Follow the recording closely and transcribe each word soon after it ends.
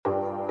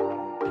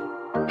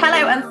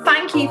Hello and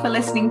thank you for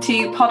listening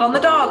to Pod on the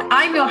Dog.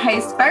 I'm your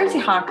host, Verity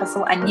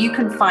Hardcastle, and you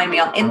can find me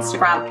on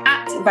Instagram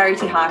at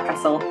Verity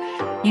Hardcastle.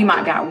 You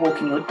might be out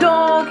walking your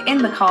dog, in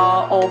the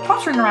car, or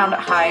pottering around at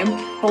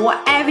home, but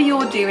whatever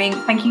you're doing,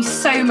 thank you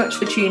so much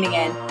for tuning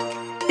in.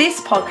 This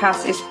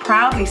podcast is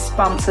proudly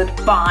sponsored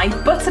by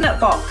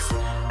Butternut Box,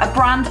 a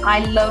brand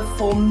I love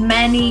for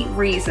many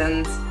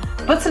reasons.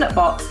 Butternut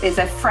Box is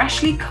a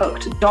freshly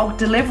cooked dog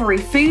delivery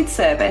food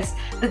service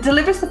that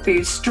delivers the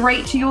food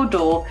straight to your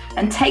door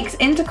and takes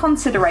into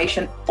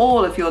consideration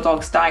all of your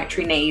dog's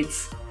dietary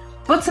needs.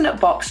 Butternut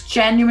Box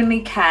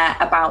genuinely care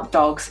about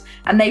dogs,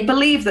 and they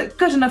believe that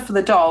good enough for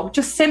the dog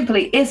just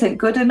simply isn't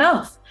good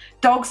enough.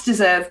 Dogs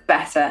deserve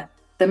better.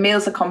 The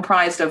meals are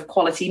comprised of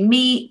quality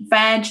meat,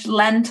 veg,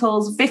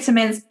 lentils,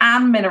 vitamins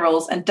and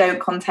minerals, and don't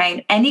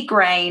contain any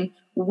grain,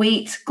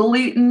 wheat,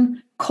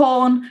 gluten,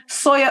 corn,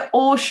 soya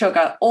or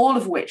sugar, all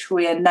of which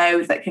we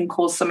know that can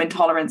cause some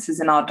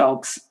intolerances in our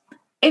dogs.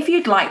 If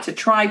you'd like to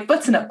try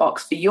Butternut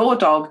Box for your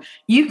dog,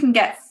 you can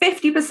get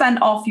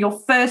 50% off your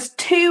first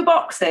 2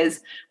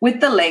 boxes with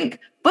the link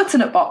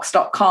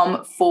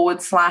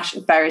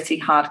butternutbox.com/Verity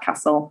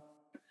Hardcastle.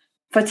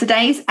 For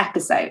today's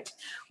episode,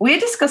 we're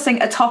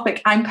discussing a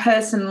topic I'm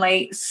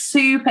personally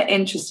super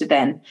interested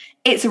in.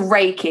 It's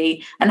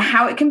Reiki and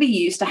how it can be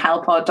used to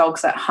help our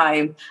dogs at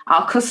home,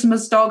 our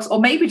customers' dogs, or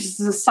maybe just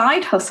as a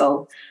side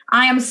hustle.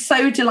 I am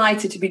so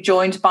delighted to be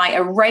joined by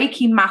a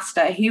Reiki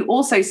master who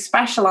also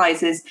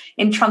specializes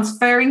in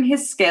transferring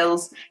his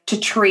skills to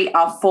treat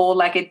our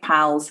 4-legged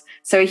pals.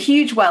 So a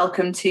huge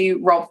welcome to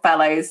Rob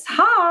Fellows.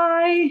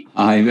 Hi.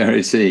 Hi,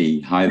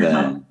 Verity. Hi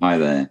there. Hi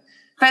there.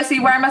 Firstly,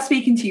 where am I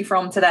speaking to you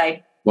from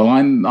today? Well,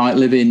 I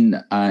live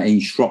in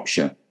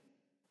Shropshire.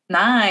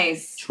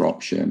 Nice.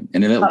 Shropshire,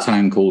 in a little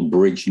town called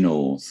Bridge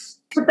North.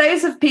 For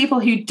those of people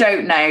who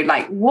don't know,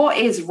 what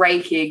is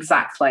Reiki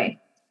exactly?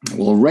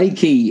 Well,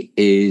 Reiki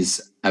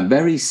is a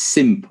very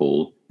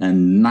simple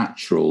and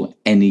natural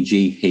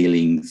energy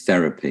healing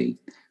therapy,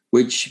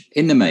 which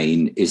in the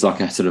main is like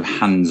a sort of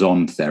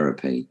hands-on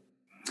therapy.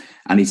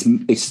 And it's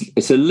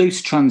a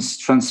loose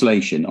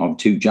translation of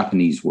 2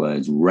 Japanese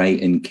words, rei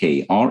and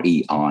ki.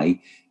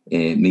 R-E-I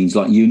means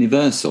like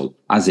universal,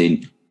 as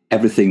in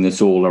everything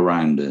that's all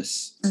around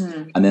us.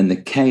 Mm. And then the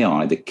ki,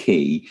 the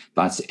ki,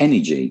 that's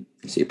energy.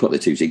 So you put the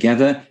 2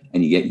 together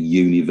and you get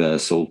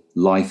universal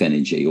life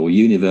energy or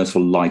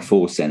universal life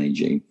force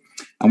energy.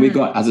 And we've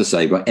got, as I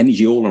say, we've got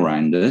energy all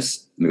around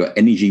us. We've got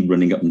energy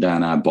running up and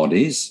down our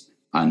bodies.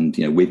 And,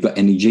 we've got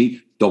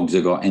energy. Dogs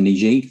have got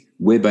energy.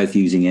 We're both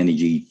using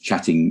energy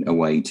chatting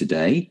away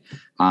today.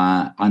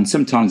 And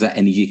sometimes that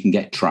energy can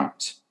get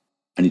trapped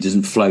and it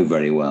doesn't flow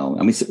very well.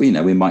 And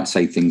we might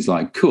say things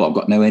like, cool, I've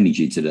got no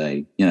energy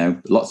today.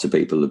 Lots of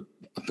people have,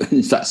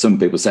 in fact, some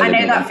people say, I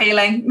know that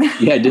feeling.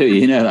 Yeah, do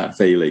you know that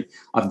feeling?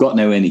 I've got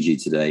no energy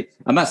today.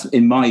 And that's,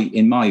 in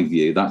my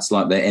view, that's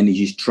like their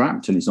energy's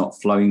trapped and it's not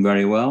flowing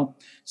very well.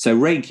 So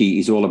Reiki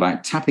is all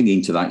about tapping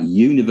into that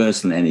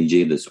universal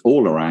energy that's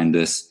all around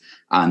us.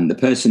 And the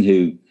person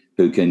who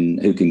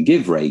can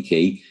give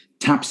Reiki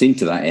taps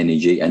into that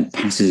energy and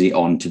passes it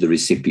on to the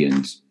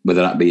recipient,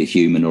 whether that be a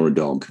human or a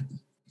dog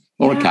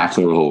or a cat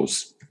or a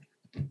horse.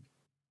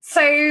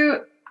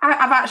 So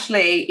I've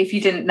actually, if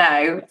you didn't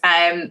know,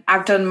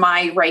 I've done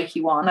my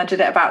Reiki one. I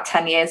did it about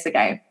 10 years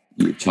ago.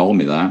 You told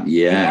me that.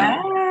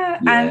 Yeah.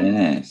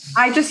 Yes.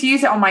 I just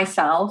use it on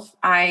myself.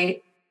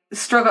 I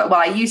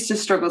used to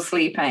struggle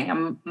sleeping.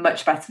 I'm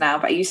much better now,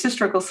 but I used to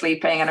struggle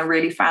sleeping and I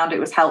really found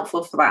it was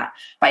helpful for that.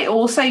 But I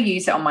also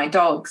use it on my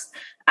dogs.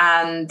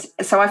 And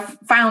so I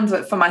found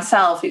that for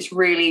myself, it's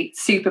really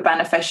super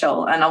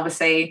beneficial. And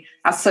obviously,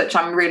 as such,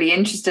 I'm really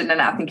interested in it.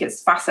 I think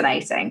it's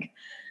fascinating.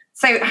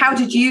 So how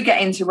did you get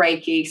into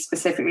Reiki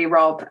specifically,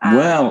 Rob?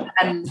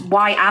 And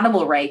why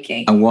animal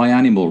Reiki? And why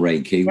animal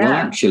Reiki? Yeah. Well,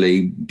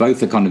 actually,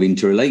 both are kind of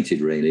interrelated,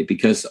 really,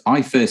 because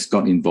I first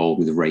got involved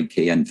with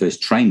Reiki and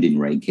first trained in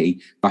Reiki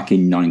back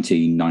in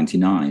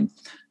 1999.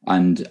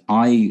 And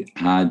I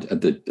had,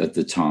 at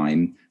the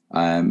time,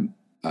 a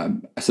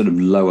sort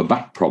of lower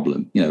back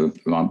problem.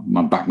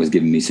 My back was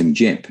giving me some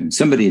jip. And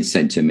somebody had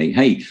said to me,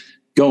 hey,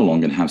 go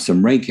along and have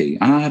some Reiki.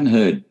 And I hadn't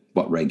heard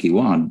what Reiki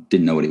was. I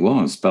didn't know what it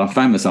was. But I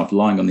found myself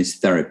lying on this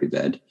therapy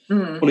bed,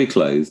 fully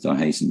clothed, I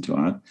hasten to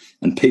add,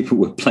 and people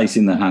were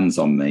placing their hands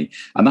on me.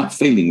 And that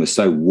feeling was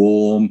so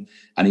warm.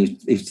 And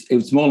it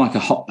was more like a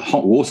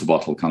hot water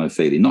bottle kind of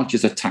feeling, not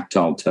just a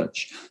tactile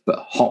touch, but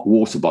hot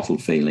water bottle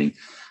feeling.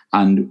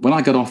 And when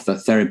I got off that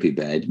therapy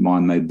bed,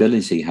 my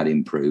mobility had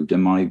improved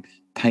and my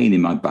pain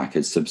in my back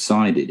had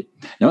subsided.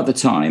 Now, at the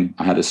time,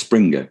 I had a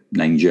Springer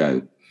named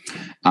Joe,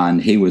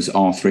 and he was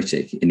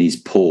arthritic in his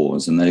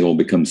paws, and they all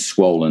become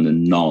swollen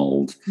and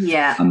gnarled.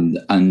 Yeah. And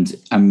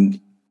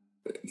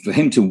for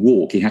him to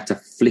walk, he had to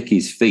flick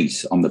his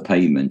feet on the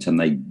pavement, and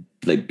they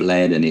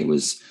bled, and it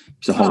was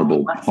a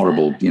horrible,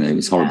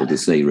 it's horrible to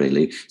see,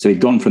 really. So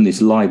he'd gone from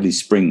this lively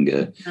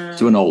Springer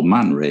to an old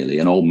man, really,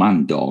 an old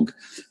man dog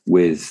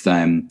with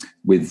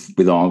arthritis.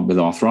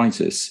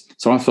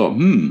 So I thought,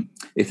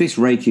 if this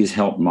Reiki has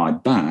helped my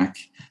back,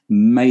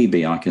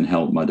 maybe I can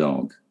help my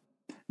dog.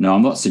 Now,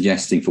 I'm not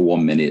suggesting for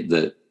 1 minute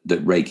that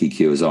that Reiki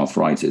cures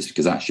arthritis,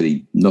 because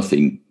actually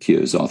nothing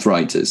cures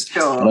arthritis.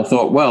 Sure. And I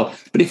thought, well,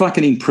 but if I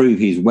can improve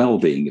his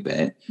well-being a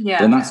bit,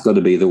 then that's got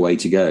to be the way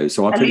to go.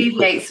 So I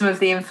alleviate some of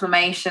the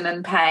inflammation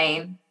and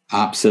pain.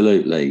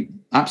 Absolutely.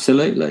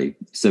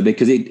 So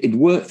because it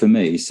worked for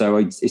me, so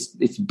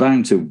it's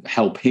bound to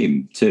help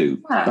him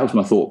too. Yeah. That was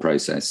my thought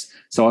process.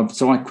 So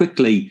I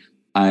quickly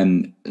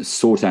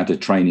sought out a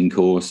training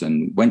course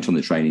and went on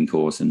the training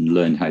course and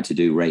learned how to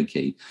do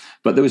Reiki.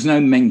 But there was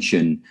no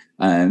mention.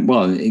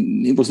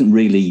 It wasn't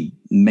really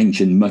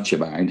mentioned much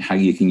about how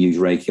you can use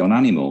Reiki on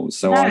animals.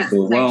 So I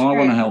thought, well, I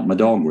want to help my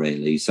dog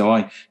really. So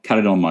I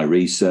carried on my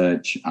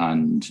research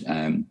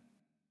and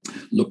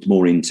looked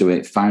more into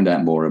it, found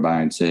out more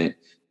about it,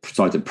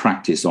 started to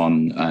practice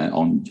on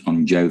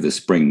Joe the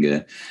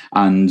Springer.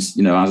 And,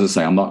 as I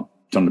say, I'm not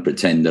trying to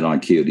pretend that I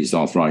cured his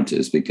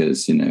arthritis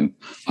because,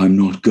 I'm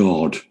not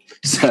God.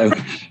 So,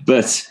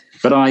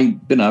 but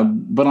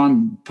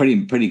I'm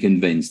pretty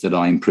convinced that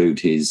I improved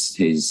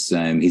his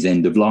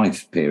end of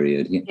life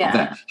period.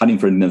 Yeah. Had him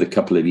for another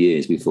couple of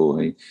years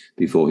before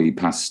he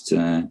passed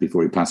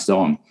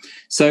on.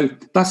 So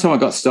that's how I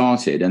got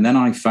started. And then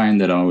I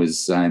found that I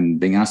was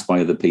being asked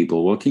by other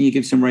people, well, can you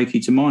give some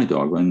Reiki to my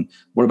dog? And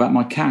what about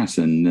my cat?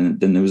 And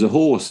then there was a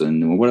horse.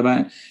 And what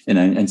about,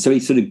 and so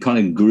it sort of kind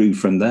of grew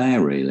from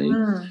there, really.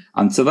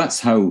 And so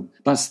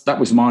that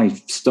was my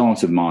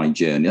start of my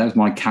journey. That was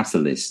my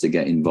catalyst to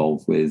get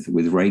involved with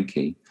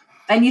Reiki.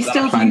 And you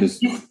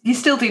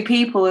still do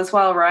people as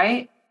well,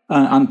 right?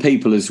 And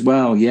people as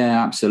well,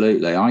 yeah,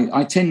 absolutely.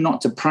 I tend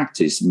not to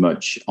practice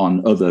much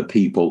on other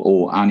people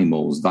or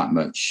animals that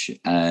much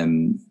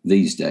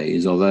these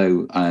days,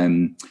 although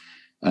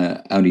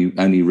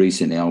only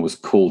recently I was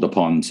called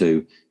upon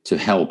to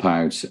help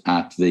out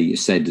at the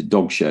said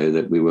dog show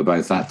that we were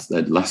both at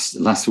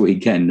last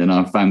weekend, and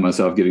I found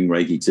myself giving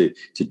Reiki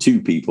to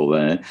two people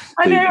there.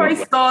 I know, I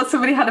saw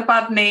somebody had a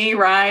bad knee,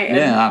 right? And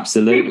yeah,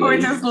 absolutely. People were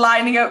just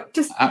lining up,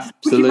 just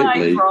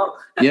absolutely.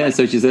 Yeah,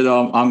 so she said,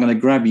 I'm going to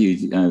grab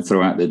you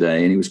throughout the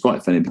day, and it was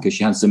quite funny because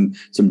she had some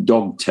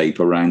dog tape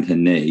around her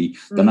knee.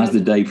 Then as the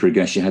day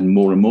progressed, she had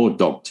more and more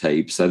dog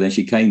tape. So then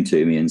she came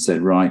to me and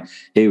said, right,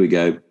 here we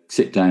go,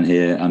 sit down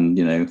here, and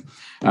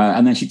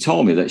and then she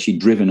told me that she'd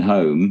driven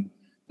home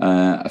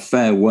a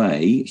fair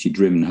way. She'd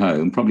driven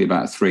home, probably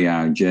about a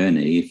 3-hour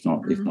journey, if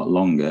not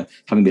longer,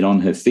 having been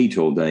on her feet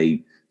all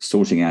day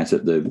sorting out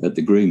at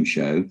the groom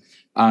show.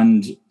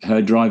 And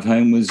her drive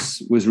home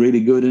was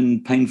really good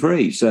and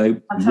pain-free. So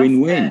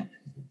win-win.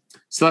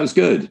 So that's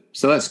good.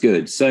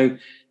 So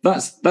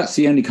that's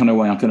the only kind of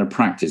way I kind of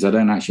practice. I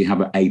don't actually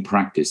have a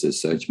practice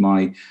as such.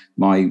 My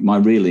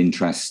real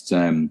interest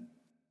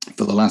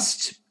for the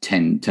last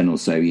 10 or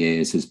so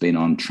years has been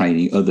on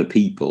training other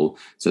people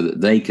so that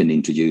they can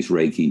introduce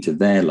Reiki into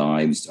their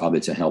lives, either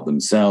to help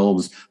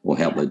themselves or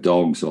help their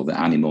dogs or their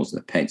animals,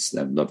 their pets,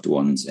 their loved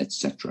ones,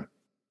 etc.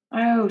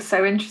 Oh,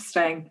 so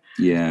interesting.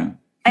 Yeah.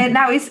 And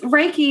now, is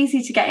Reiki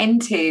easy to get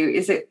into?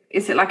 Is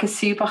it like a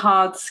super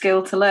hard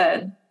skill to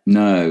learn?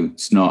 No,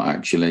 it's not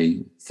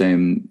actually.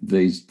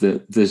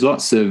 There's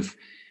lots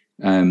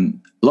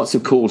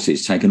of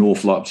courses take an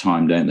awful lot of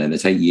time, don't they? They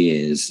take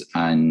years,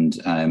 and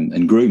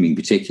grooming,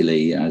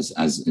 particularly,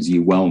 as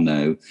you well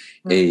know,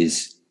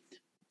 is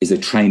a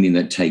training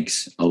that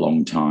takes a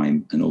long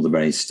time and all the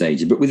various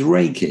stages. But with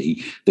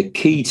Reiki, the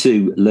key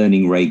to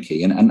learning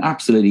Reiki, and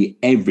absolutely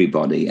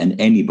everybody and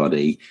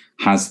anybody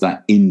has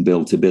that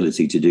inbuilt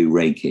ability to do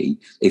Reiki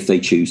if they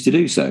choose to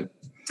do so.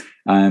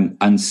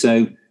 And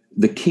so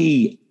the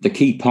key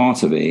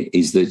part of it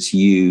is that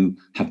you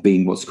have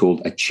been what's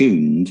called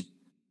attuned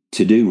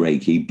to do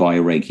Reiki by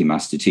a Reiki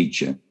master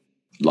teacher,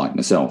 like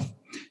myself.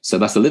 So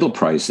that's a little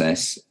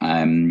process.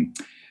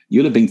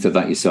 You'll have been through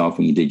that yourself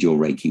when you did your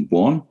Reiki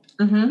 1.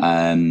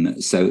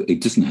 So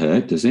it doesn't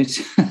hurt, does it?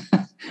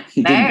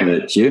 It didn't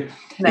hurt you.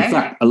 No. In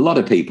fact, a lot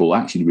of people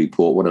actually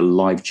report what a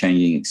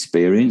life-changing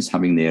experience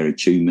having their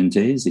attunement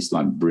is. It's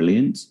like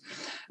brilliant.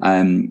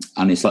 And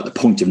it's like the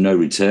point of no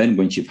return.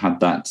 Once you've had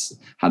that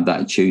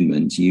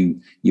attunement,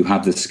 you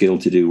have the skill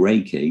to do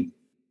Reiki,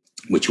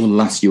 which will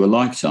last you a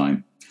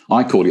lifetime.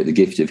 I call it the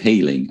gift of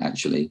healing,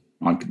 actually.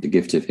 The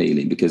gift of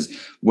healing, because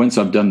once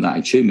I've done that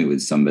attunement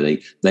with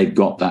somebody, they've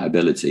got that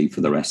ability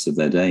for the rest of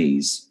their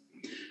days.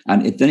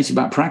 And then it's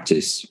about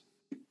practice.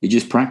 You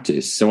just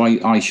practice. So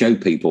I show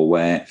people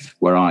where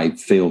I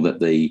feel that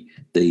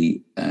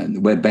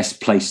we're best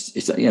placed.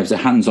 It's a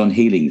hands-on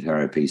healing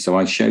therapy. So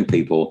I show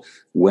people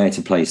where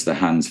to place the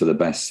hands for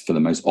the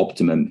most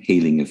optimum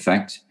healing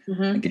effect.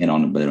 Again,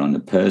 on a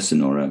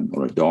person or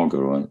a dog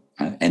or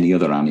any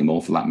other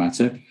animal for that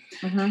matter.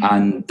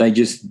 And they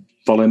just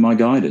follow my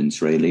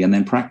guidance really, and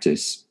then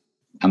practice.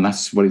 And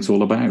that's what it's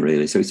all about,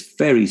 really. So it's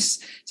very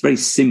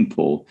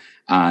simple,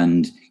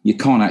 and you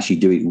can't actually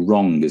do it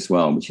wrong as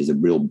well, which is a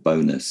real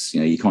bonus.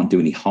 You can't do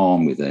any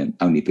harm with it,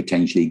 only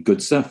potentially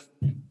good stuff.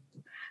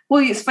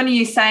 Well, it's funny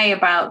you say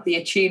about the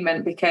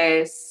attunement,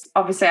 because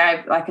obviously,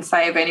 I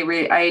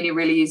only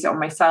really use it on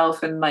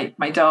myself and like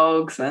my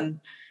dogs, and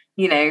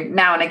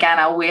now and again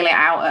I'll wheel it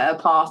out at a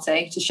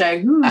party to show.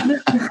 Is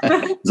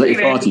that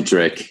your party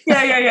trick?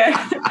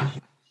 Yeah.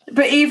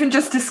 But even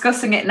just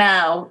discussing it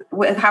now,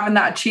 with having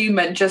that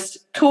attunement,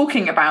 just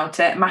talking about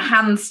it, my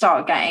hands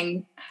start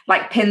getting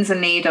like pins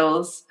and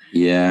needles.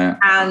 Yeah.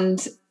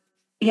 And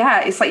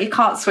yeah, it's like you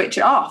can't switch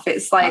it off.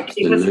 It's like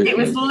it was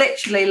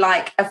literally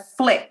like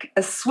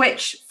a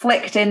switch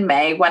flicked in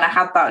me when I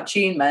had that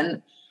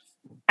attunement.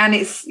 And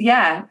it's,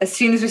 as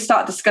soon as we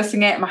start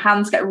discussing it, my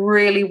hands get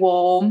really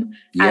warm,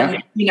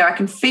 and I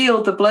can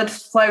feel the blood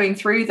flowing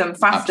through them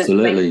faster.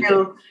 Absolutely. They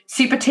feel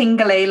super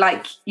tingly,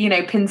 like,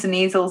 pins and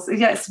needles.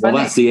 Yeah, well,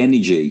 that's the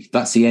energy.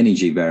 That's the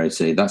energy,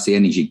 Verity. That's the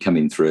energy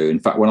coming through. In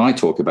fact, when I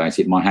talk about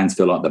it, my hands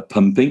feel like they're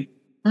pumping.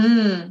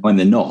 When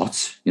they're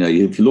not.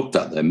 If you looked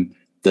at them,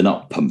 they're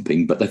not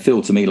pumping, but they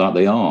feel to me like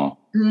they are.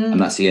 And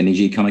that's the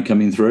energy kind of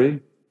coming through.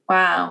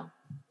 Wow.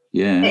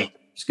 Yeah,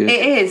 it's good.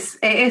 It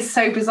is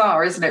so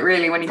bizarre, isn't it,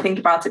 really, when you think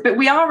about it? But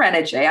we are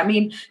energy. I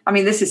mean,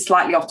 this is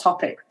slightly off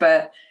topic,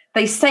 but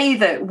they say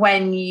that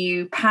when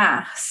you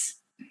pass,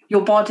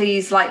 your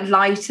body's like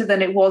lighter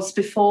than it was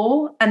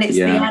before. And it's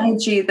the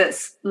energy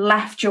that's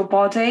left your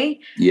body.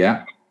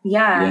 Yeah.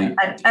 Yeah.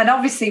 And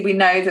obviously we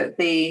know that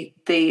the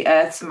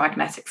Earth's a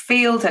magnetic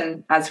field,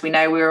 and as we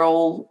know, we're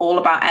all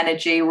about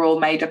energy. We're all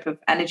made up of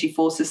energy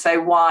forces.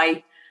 So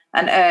why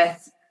on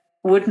earth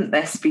wouldn't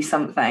this be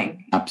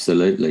something?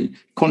 Absolutely.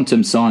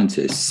 Quantum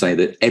scientists say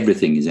that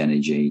everything is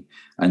energy,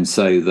 and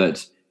so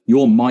that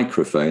your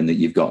microphone that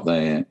you've got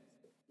there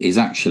is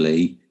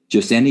actually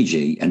just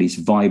energy, and it's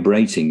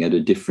vibrating at a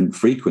different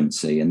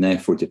frequency, and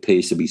therefore it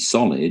appears to be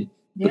solid,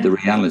 but the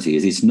reality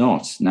is it's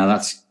not. Now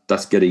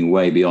that's getting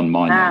way beyond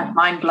mind.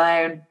 Mind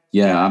blown.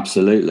 Yeah,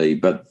 absolutely.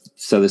 But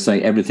so they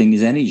say everything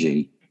is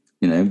energy.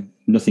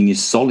 Nothing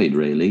is solid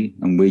really,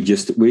 and we're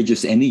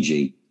just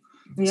energy.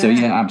 Yeah. So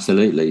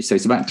absolutely. So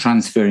it's about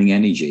transferring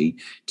energy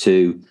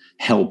to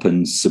help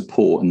and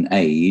support and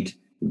aid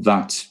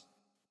that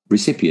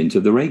recipient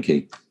of the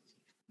Reiki.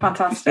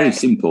 Fantastic. It's very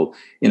simple.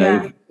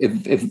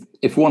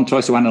 If one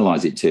tries to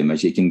analyze it too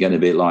much, it can get a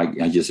bit like,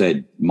 as you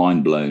said,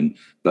 mind blown.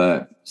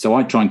 But so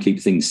I try and keep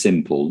things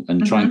simple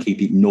and try and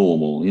keep it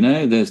normal.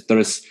 There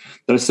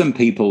are some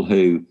people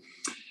who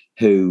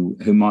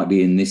might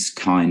be in this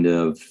kind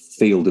of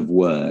field of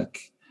work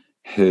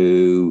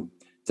who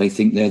they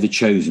think they're the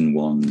chosen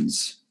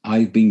ones.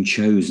 I've been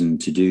chosen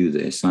to do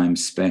this. I'm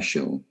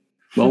special.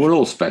 Well, we're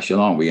all special,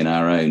 aren't we, in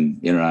our own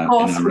way? Of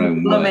course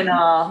we blooming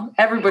are.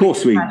 Everybody. Of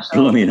course we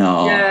blooming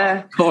are.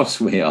 Yeah. Of course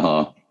we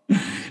are.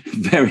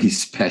 Very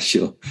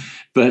special.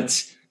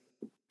 But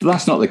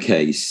that's not the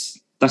case.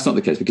 That's not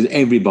the case, because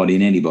everybody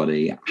and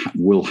anybody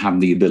will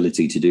have the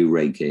ability to do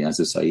Reiki, as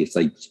I say,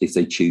 if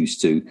they choose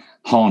to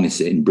harness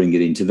it and bring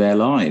it into their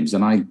lives.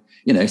 And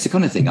it's the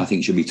kind of thing I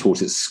think should be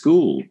taught at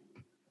school,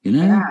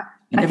 Yeah.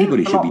 And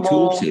everybody should be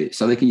taught it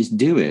so they can just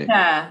do it.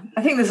 Yeah,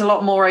 I think there's a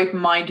lot more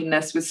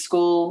open-mindedness with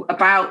school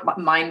about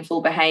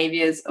mindful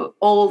behaviours,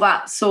 all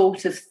that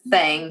sort of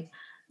thing.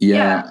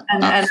 Yeah,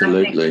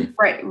 absolutely. And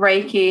I think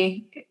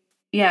Reiki,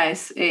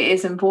 it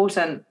is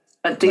important.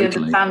 But the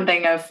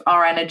understanding of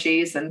our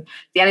energies and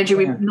the energy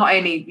we not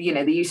only,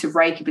 the use of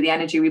Reiki, but the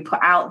energy we put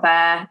out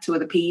there to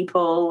other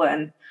people.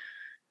 And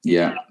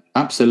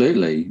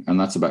absolutely. And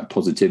that's about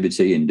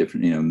positivity and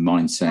different,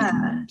 mindset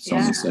and so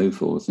on and so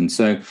forth. And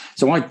so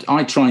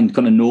I try and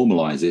kind of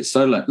normalize it.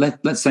 So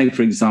let's say,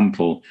 for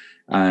example,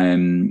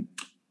 when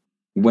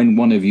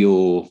one of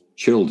your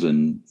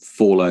children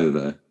fall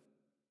over,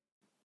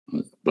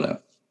 well,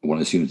 I want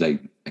to assume they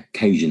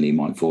occasionally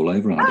might fall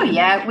over.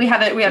 We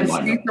had a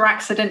scooter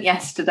accident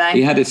yesterday.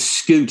 He had a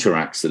scooter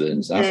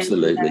accident,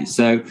 absolutely.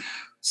 Yeah.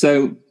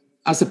 So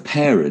as a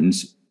parent,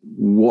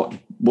 what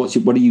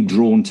are you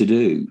drawn to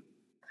do?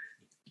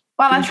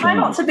 Well, I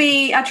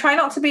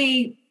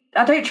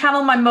don't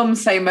channel my mum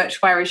so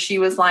much, whereas she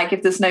was like,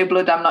 if there's no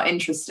blood, I'm not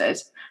interested.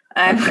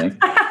 Okay.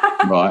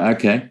 Right,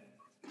 okay.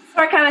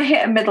 So I kind of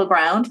hit a middle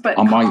ground, but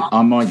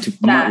I might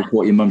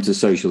report your mum to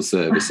social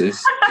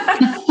services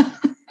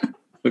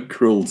for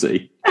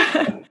cruelty.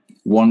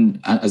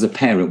 As a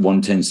parent,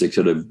 one tends to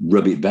sort of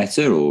rub it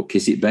better or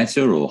kiss it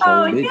better or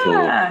hold it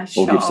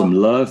or give some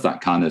love,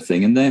 that kind of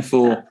thing. And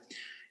therefore,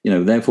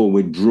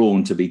 we're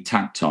drawn to be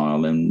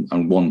tactile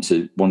and want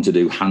to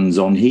do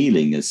hands-on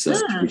healing as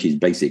such, which is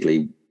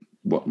basically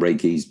what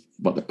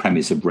the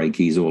premise of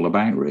Reiki is all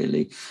about,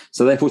 really.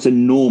 So therefore, it's a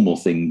normal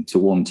thing to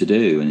want to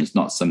do, and it's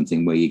not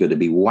something where you've got to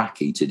be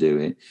wacky to do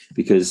it,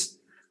 because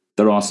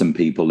there are some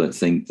people that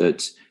think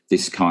that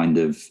this kind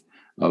of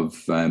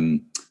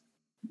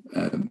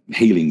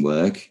healing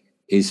work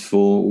is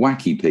for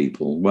wacky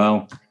people.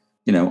 Well,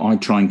 I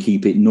try and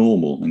keep it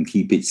normal and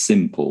keep it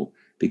simple,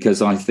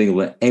 because I feel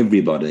that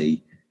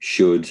everybody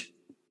should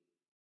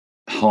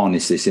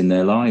harness this in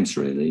their lives,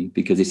 really,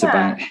 because it's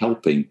about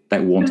helping,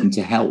 about wanting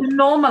to help.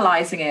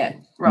 Normalising it.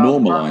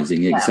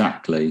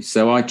 Exactly.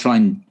 So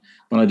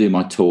when I do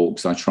my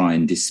talks, I try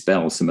and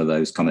dispel some of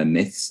those kind of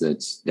myths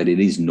that it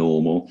is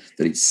normal,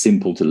 that it's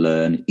simple to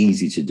learn,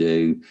 easy to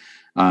do,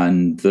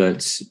 and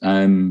that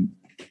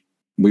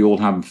we all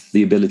have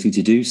the ability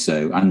to do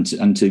so and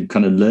to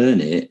kind of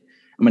learn it.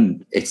 I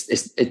mean,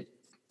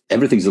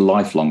 everything's a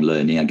lifelong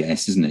learning, I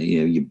guess, isn't it?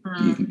 You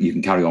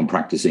can carry on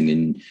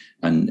practicing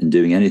and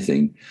doing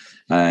anything,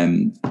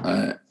 and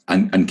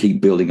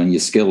keep building on your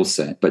skill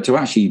set. But to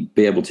actually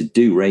be able to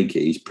do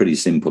Reiki is pretty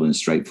simple and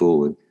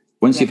straightforward.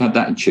 Once you've had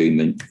that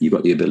attunement, you've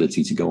got the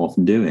ability to go off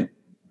and do it.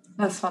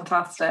 That's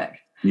fantastic.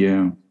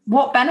 Yeah.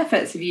 What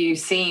benefits have you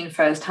seen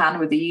firsthand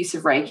with the use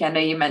of Reiki? I know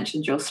you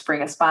mentioned your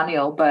Springer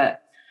Spaniel,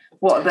 but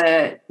what are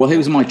the... Well, he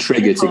was my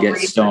trigger to get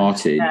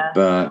started,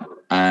 but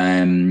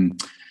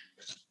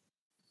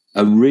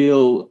a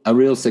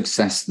real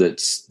success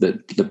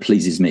that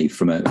pleases me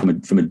from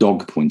a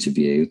dog point of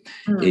view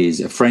is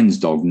a friend's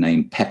dog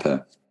named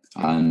Pepper,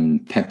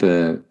 and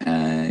Pepper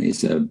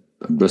is a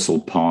Russell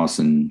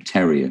Parson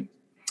Terrier.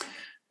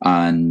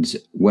 And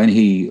when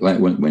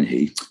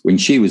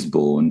she was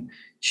born,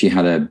 she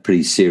had a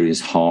pretty serious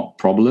heart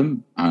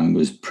problem and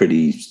was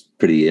pretty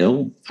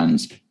ill,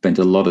 and spent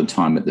a lot of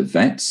time at the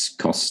vets.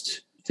 I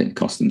think it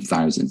cost them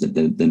thousands.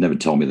 They never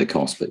told me the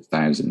cost, but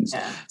thousands.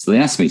 Yeah. So they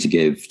asked me to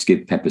give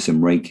Pepper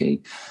some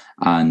Reiki,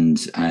 and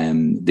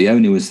the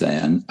owner was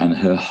there, and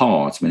her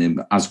heart. I mean,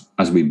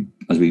 as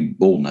we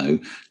all know,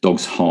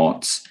 dogs'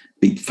 hearts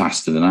beat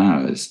faster than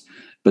ours,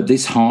 but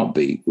this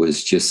heartbeat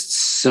was just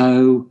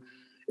so.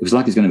 It was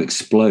like it's going to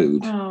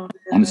explode. Oh,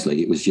 yeah.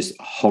 Honestly, it was just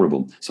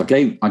horrible. So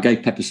I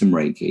gave Pepper some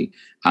Reiki,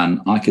 and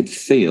I could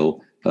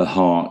feel her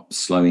heart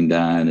slowing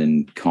down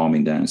and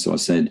calming down. So I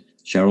said,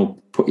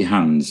 Cheryl, put your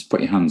hands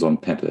on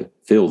Pepper.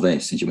 Feel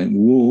this. And she went,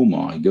 "Oh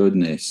my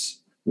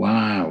goodness.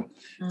 Wow."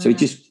 So it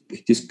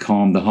just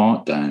calmed the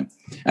heart down.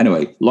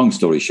 Anyway, long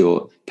story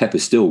short,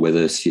 Pepper's still with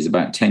us. She's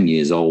about 10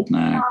 years old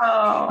now.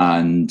 Oh.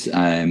 And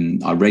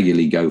I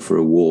regularly go for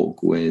a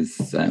walk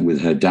with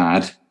her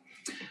dad.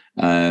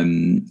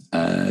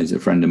 He's a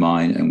friend of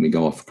mine, and we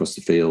go off across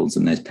the fields,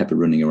 and there's Pepper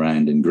running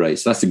around, and great.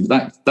 So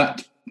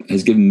that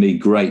has given me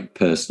great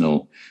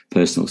personal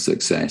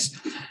success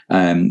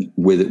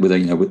with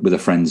a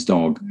friend's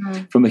dog.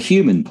 Mm-hmm. From a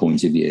human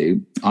point of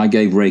view, I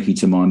gave Reiki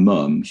to my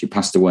mum. She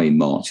passed away in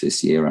March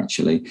this year,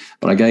 actually.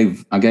 But I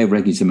gave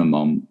Reiki to my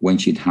mum when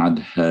she'd had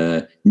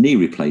her knee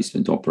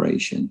replacement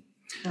operation,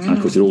 and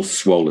of course it all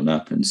swollen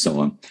up and so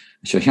on.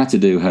 So she had to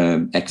do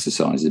her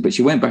exercises, but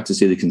she went back to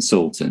see the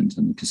consultant,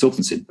 and the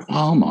consultant said,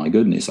 "Oh my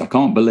goodness, I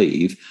can't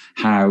believe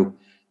how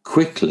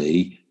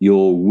quickly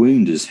your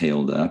wound has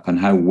healed up and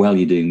how well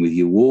you're doing with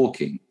your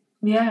walking."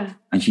 Yeah.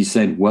 And she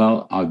said,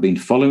 "Well, I've been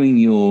following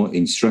your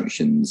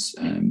instructions,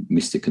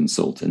 Mr.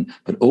 Consultant,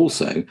 but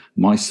also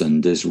my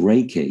son does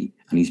Reiki,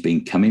 and he's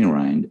been coming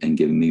around and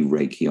giving me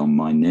Reiki on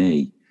my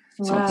knee."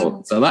 Wow. So I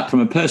thought, so that from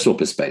a personal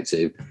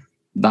perspective,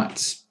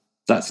 that's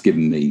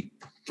given me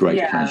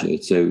great pleasure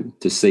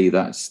to see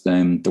that's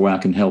the way I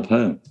can help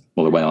her,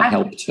 or the way I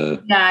helped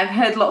her. Yeah, I've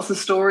heard lots of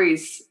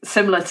stories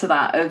similar to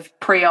that of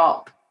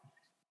pre-op,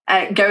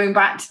 going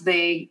back to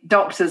the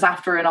doctors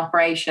after an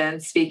operation,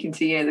 speaking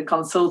to the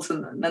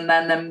consultant, and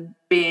then them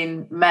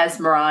being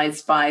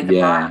mesmerised by the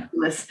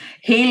miraculous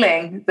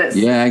healing that's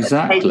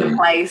taking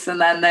place, and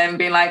then them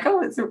being like,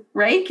 "Oh, it's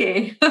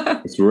Reiki."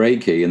 It's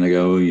Reiki, and they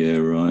go, "Oh yeah,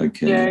 right,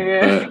 okay."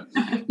 Yeah.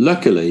 But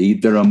luckily,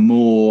 there are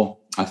more.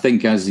 I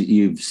think, as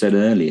you've said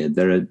earlier,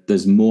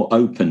 there's more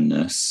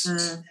openness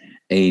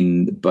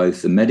in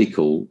both the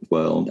medical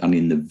world and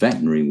in the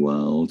veterinary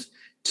world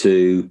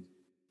to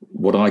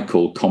what I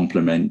call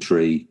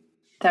complementary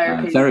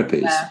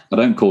therapies. Yeah. I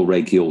don't call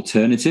Reiki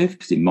alternative,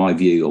 because in my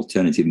view,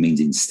 alternative means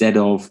instead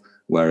of,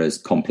 whereas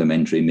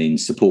complementary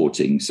means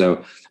supporting.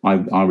 So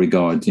I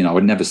regard, I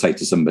would never say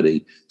to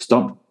somebody,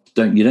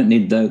 you don't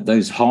need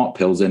those heart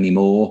pills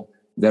anymore,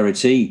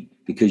 Verity,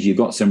 because you've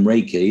got some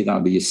Reiki. That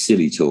would be a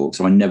silly talk.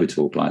 So I never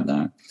talk like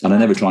that. And I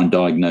never try and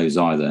diagnose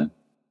either.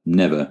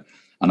 Never.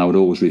 And I would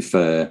always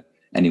refer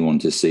anyone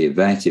to see a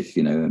vet if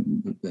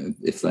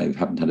they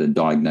haven't had a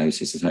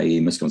diagnosis. Say, "Hey,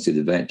 you must go and see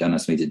the vet. Don't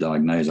ask me to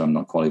diagnose. I'm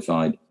not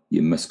qualified.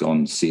 You must go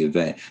and see a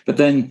vet." But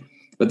then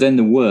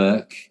the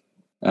work,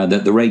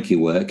 that the Reiki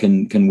work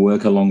can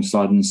work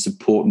alongside and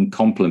support and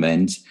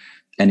complement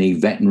any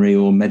veterinary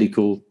or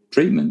medical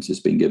treatment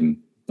that's been given.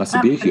 That's the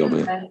beauty of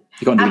it.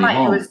 You can't do any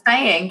harm. You were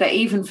saying that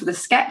even for the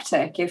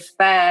skeptic, what's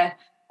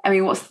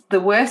the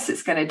worst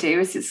it's going to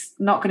do is it's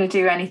not going to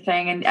do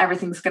anything, and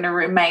everything's going to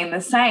remain the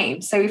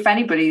same. So if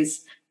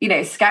anybody's,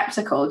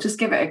 skeptical, just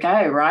give it a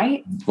go,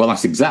 right? Well,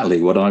 that's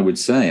exactly what I would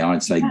say.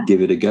 I'd say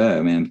give it a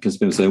go. Because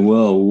people say,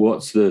 "Well,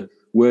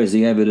 where's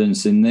the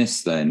evidence in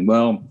this then?"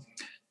 Well,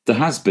 there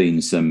has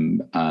been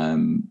some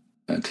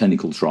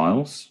clinical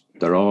trials.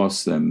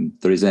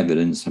 There is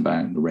evidence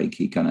about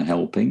Reiki kind of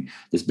helping.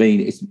 It's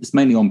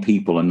mainly on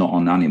people and not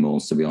on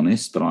animals, to be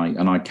honest. But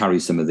I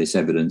carry some of this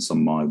evidence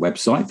on my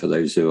website for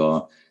those who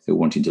are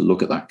wanting to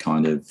look at that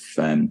kind of,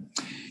 from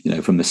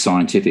the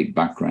scientific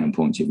background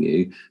point of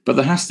view. But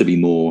there has to be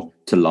more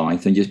to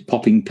life than just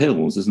popping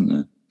pills, isn't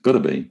there? Got to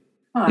be.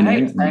 Oh, I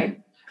hope so.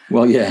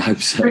 Well, yeah, I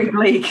hope so. Very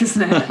bleak,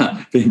 isn't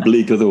it? Being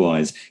bleak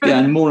otherwise. Yeah,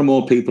 and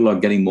more people are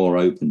getting more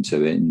open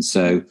to it. And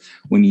so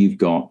when you've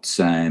got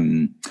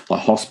like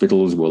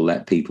hospitals will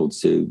let people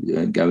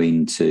to go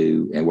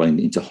into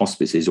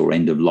hospices or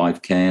end of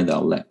life care,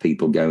 they'll let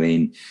people go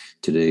in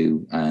to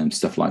do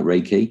stuff like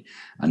Reiki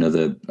and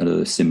other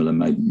similar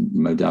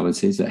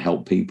modalities that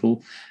help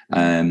people,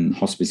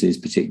 hospices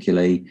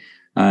particularly.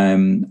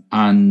 And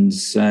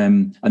vets are,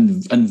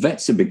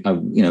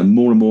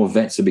 more and more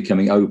vets are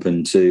becoming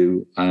open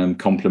to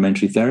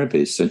complementary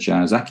therapies such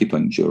as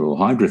acupuncture or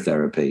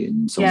hydrotherapy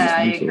and so on. Yeah,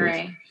 I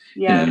agree.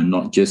 Yeah,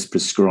 not just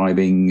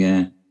prescribing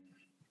a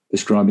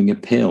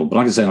pill. But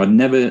like I say, I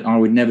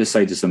would never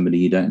say to somebody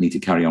you don't need to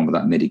carry on with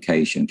that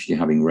medication because you're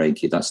having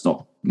Reiki. That's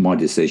not my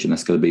decision.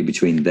 That's going to be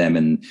between them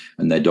and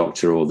their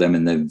doctor or them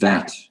and their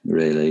vet,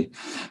 really.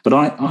 But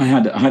I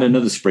had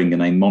another Springer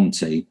named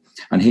Monty.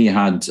 And he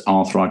had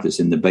arthritis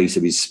in the base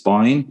of his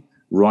spine,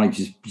 right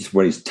just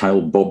where his tail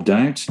bobbed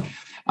out.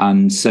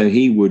 And so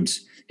he would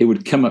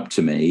come up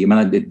to me. I mean,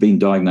 I'd been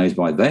diagnosed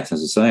by a vet,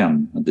 as I say, I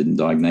didn't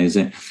diagnose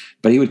it.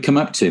 But he would come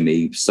up to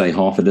me, say,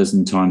 half a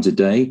dozen times a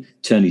day,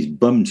 turn his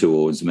bum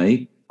towards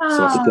me.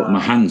 So I could put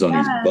my hands on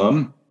his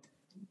bum.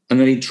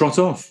 And then he'd trot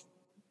off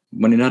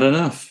when he'd had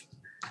enough.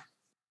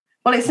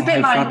 Well, it's a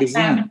bit like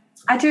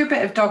I do a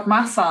bit of dog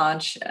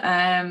massage.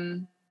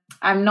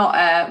 I'm not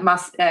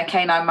a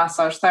canine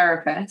massage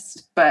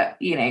therapist, but,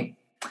 I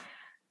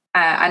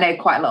know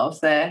quite a lot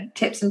of the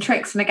tips and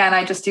tricks. And again,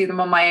 I just do them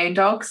on my own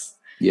dogs.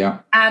 Yeah.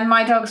 And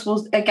my dogs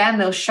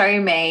they'll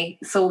show me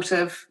sort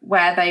of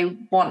where they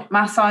want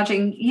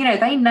massaging.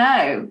 They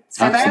know.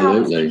 So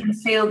absolutely. They can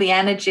feel the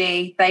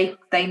energy.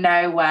 They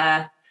know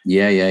where.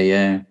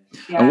 Yeah.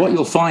 And what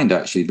you'll find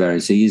actually,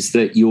 Verity, is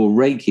that your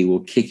Reiki will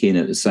kick in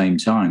at the same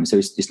time. So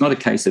it's not a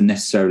case of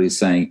necessarily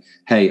saying,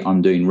 hey,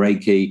 I'm doing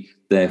Reiki,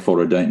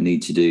 therefore I don't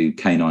need to do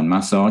canine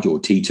massage or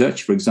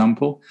T-touch, for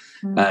example.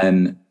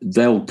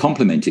 They'll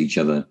complement each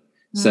other.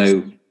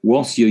 So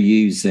whilst you're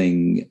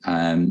using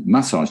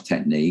massage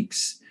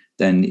techniques,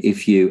 then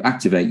if you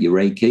activate your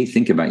Reiki,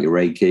 think about your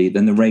Reiki,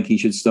 then the Reiki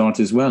should start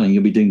as well, and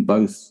you'll be doing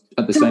both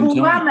at the same time.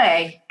 Double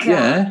whammy.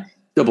 Yeah,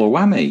 double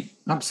whammy.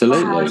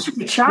 Absolutely. Wow, I should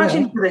be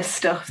charging for this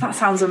stuff. That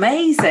sounds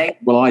amazing.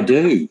 Well, I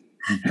do.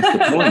 That's the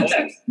point.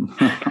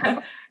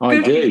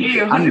 I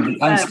do.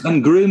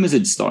 And groomers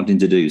are starting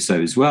to do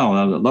so as well.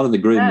 A lot of the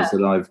groomers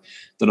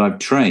that I've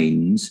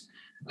trained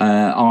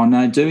are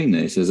now doing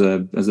this as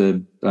a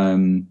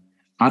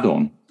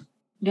add-on.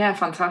 Yeah,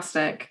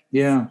 fantastic.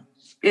 Yeah.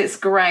 It's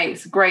great.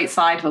 It's a great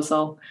side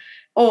hustle.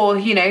 Or,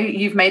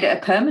 you've made it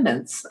a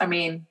permanence. I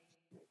mean,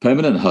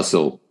 permanent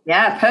hustle.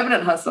 Yeah,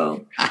 permanent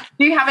hustle.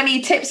 Do you have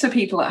any tips for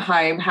people at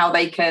home, how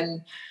they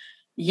can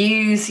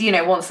use,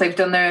 once they've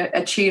done their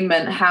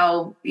attunement,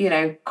 how,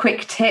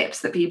 quick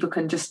tips that people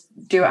can just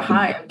do at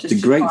home?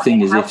 The great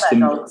thing is if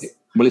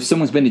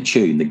someone's been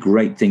attuned, the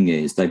great thing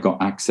is they've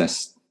got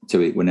access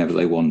to it whenever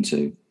they want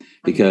to.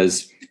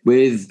 Because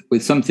with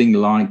something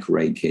like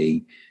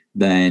Reiki,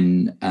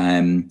 then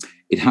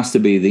it has to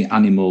be the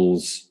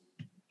animal's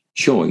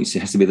choice. It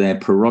has to be their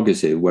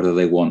prerogative whether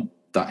they want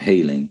that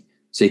healing.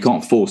 So you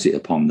can't force it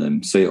upon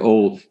them.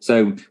 So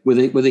with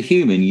a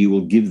human, you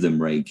will give them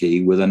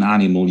Reiki. With an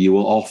animal, you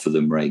will offer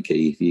them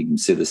Reiki. If you can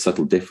see the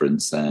subtle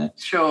difference there.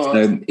 Sure.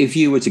 So if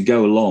you were to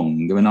go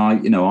along, I mean,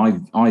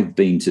 I've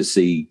been to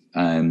see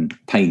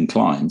paying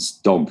clients,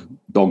 dog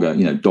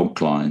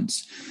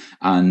clients,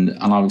 and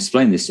I'll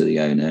explain this to the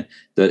owner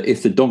that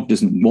if the dog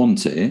doesn't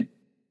want it,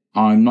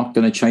 I'm not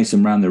going to chase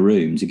them around the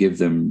room to give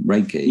them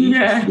Reiki.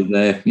 Yeah.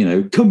 Their,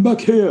 come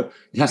back here.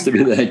 It has to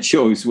be their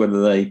choice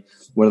whether they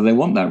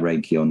want that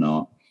Reiki or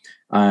not.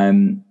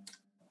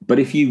 But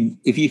if you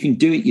can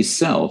do it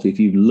yourself, if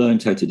you've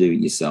learned how to do it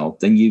yourself,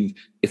 then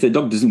if the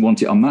dog doesn't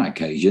want it on that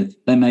occasion,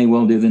 they may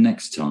well do the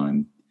next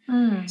time.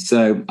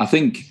 So I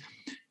think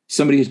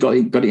somebody who's got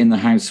it in the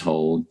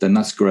household, then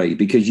that's great,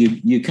 because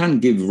you can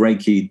give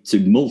Reiki to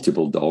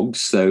multiple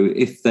dogs. So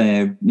if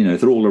they're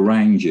all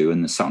around you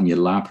and they're sat on your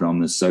lap or on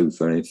the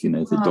sofa, if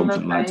the dog's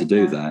not allowed to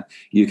do that,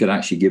 you could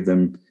actually give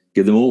them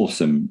all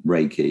some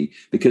Reiki,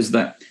 because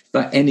that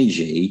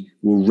energy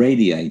will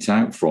radiate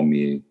out from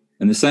you.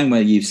 And the same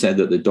way you've said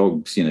that the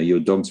dogs, your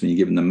dogs, when you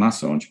give them the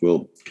massage,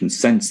 can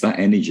sense that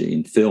energy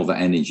and feel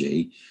that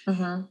energy.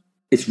 Mm-hmm.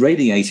 It's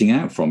radiating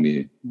out from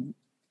you.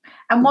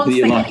 And once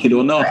you like it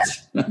or not.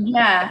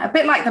 Yeah, a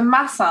bit like the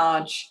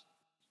massage.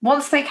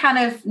 Once they kind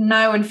of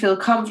know and feel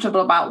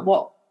comfortable about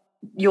what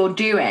you're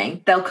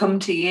doing, they'll come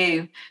to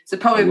you. So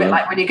probably a bit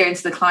like when you go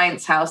into the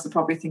client's house, they're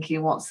probably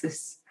thinking, what's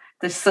this?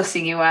 They're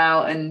sussing you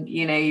out, and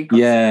you've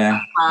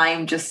got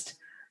time, just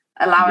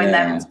allowing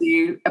them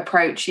to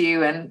approach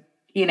you and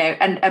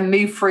and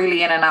move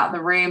freely in and out of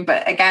the room.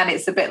 But again,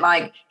 it's a bit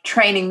like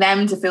training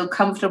them to feel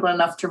comfortable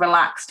enough to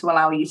relax to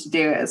allow you to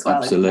do it as well.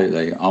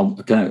 Absolutely.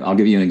 I'll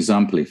give you an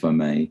example, if I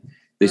may.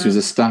 This was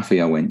a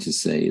staffy I went to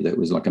see that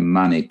was like a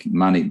manic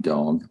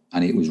dog,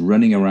 and it was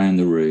running around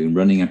the room,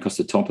 running across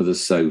the top of the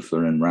sofa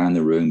and round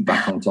the room,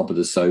 back on top of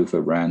the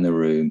sofa, round the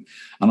room.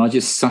 And I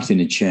just sat in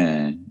a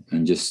chair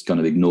and just kind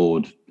of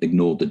ignored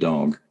the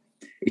dog.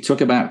 It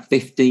took about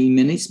 15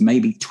 minutes,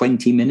 maybe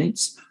 20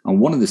 minutes. On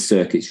one of the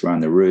circuits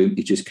around the room,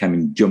 it just came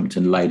and jumped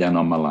and lay down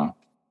on my lap.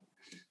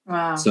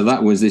 Wow. So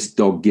that was this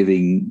dog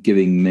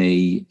giving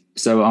me.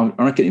 So I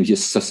reckon it was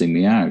just sussing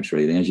me out,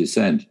 really, as you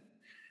said.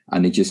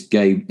 And it just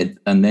gave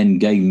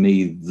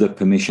me the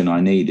permission I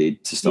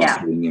needed to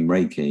start doing him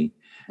Reiki.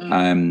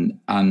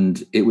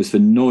 And it was for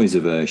noise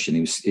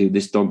aversion.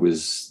 This dog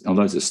was,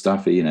 although it's a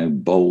staffy,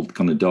 bold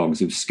kind of dogs,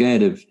 he was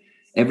scared of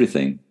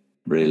everything,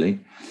 really.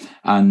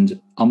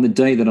 And on the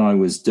day that I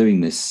was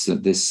doing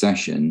this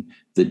session,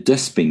 the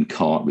dustbin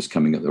cart was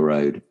coming up the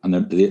road, and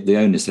the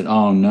owner said,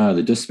 "Oh no,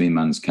 the dustbin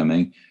man's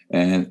coming.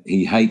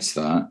 He hates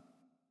that."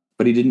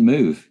 But he didn't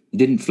move. He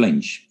didn't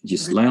flinch. He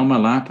just lay on my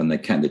lap, and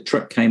the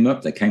truck came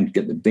up. They came to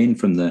get the bin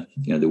from the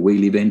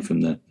wheelie bin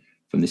from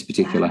this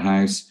particular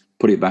house,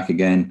 put it back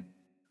again.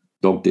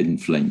 Dog didn't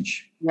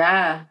flinch.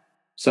 Yeah.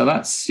 So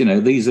that's,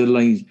 these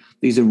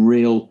are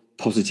real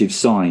positive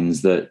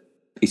signs that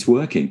it's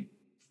working.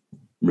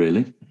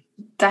 Really.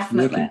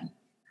 Definitely. Working.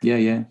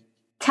 Yeah.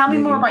 Tell me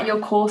more about your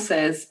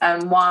courses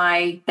and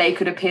why they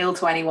could appeal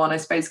to anyone, I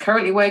suppose,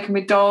 currently working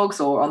with dogs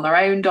or on their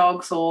own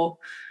dogs or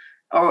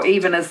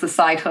even as the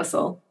side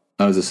hustle.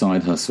 Oh, as a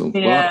side hustle.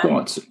 Yeah.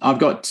 Well, I've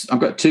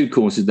got two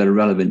courses that are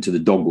relevant to the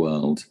dog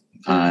world.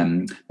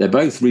 They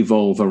both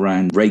revolve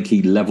around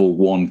Reiki level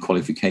 1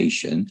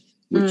 qualification,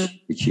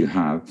 which you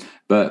have.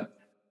 But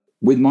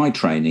with my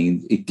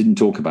training, it didn't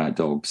talk about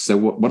dogs. So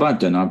what I've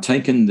done, I've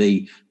taken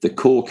the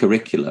core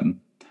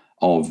curriculum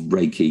of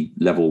Reiki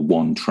level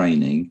 1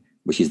 training,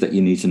 which is that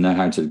you need to know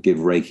how to give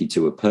Reiki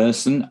to a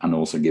person and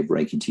also give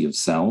Reiki to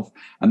yourself.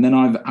 And then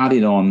I've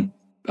added on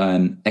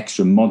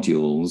extra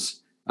modules,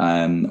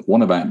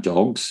 one about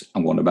dogs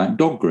and one about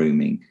dog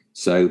grooming.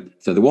 So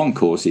the one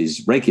course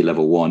is Reiki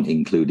level 1,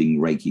 including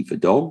Reiki for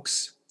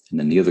dogs. And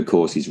then the other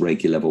course is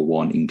Reiki level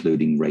 1,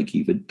 including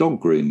Reiki for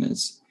dog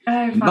groomers.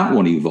 And that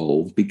one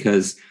evolved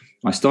because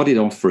I started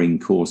offering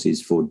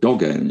courses for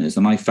dog owners,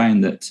 and I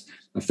found that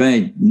a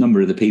fair number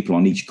of the people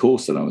on each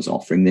course that I was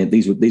offering,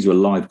 these were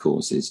live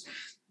courses,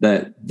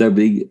 that there'd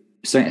be,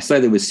 say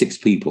there were 6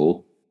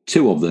 people,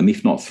 2 of them,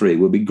 if not 3,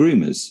 would be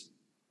groomers.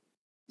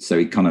 So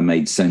it kind of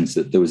made sense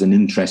that there was an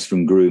interest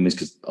from groomers,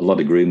 because a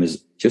lot of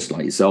groomers, just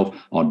like yourself,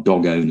 are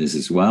dog owners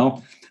as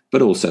well,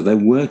 but also they're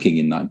working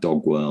in that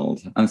dog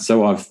world. And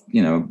so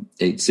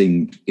it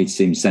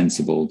seemed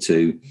sensible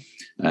to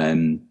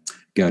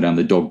go down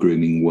the dog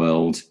grooming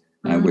world,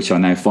 which I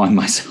now find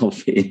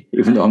myself in,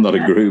 even though I'm not a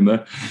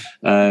groomer,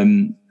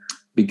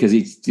 because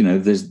it's,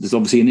 there's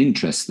obviously an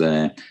interest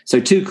there. So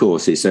 2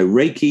 courses. So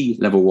Reiki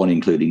level 1,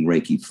 including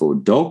Reiki for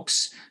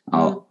dogs,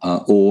 or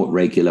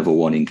Reiki level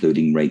 1,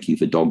 including Reiki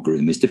for dog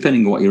groomers,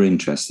 depending on what you're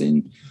interested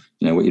in,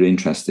 what your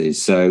interest is.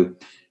 So,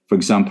 for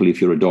example, if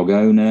you're a dog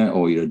owner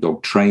or you're a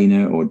dog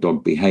trainer or a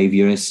dog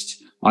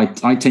behaviorist, I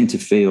tend to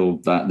feel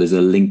that there's a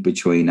link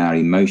between our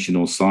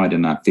emotional side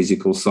and our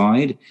physical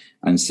side.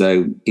 And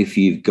so if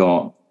you've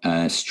got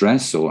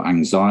stress or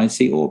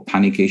anxiety or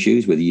panic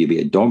issues, whether you be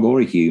a dog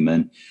or a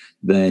human,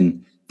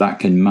 then that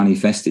can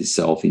manifest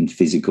itself in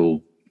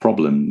physical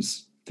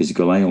problems,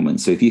 physical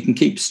ailments. So if you can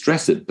keep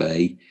stress at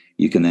bay,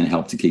 you can then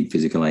help to keep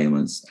physical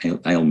ailments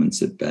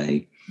at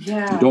bay.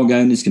 Yeah. Dog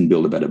owners can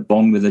build a better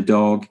bond with a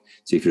dog.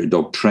 So if you're a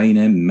dog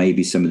trainer,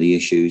 maybe some of the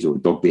issues, or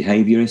dog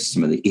behaviorist,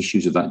 some of the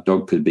issues of that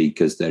dog could be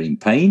because they're in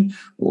pain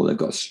or they've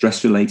got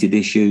stress-related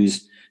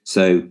issues.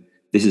 So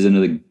this is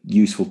another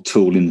useful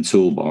tool in the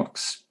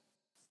toolbox.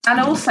 And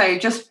also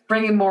just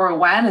bringing more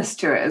awareness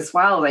to it as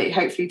well, like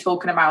hopefully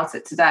talking about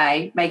it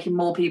today, making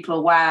more people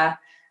aware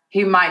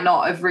who might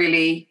not have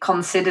really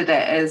considered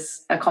it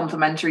as a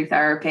complementary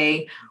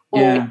therapy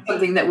or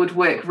something that would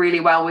work really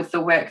well with the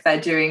work they're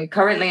doing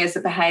currently as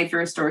a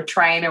behaviorist or a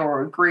trainer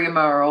or a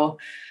groomer or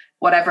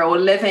whatever, or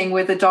living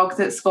with a dog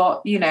that's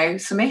got,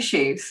 some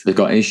issues. They've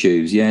got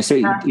issues, yeah. So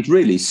it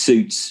really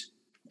suits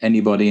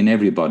anybody and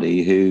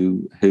everybody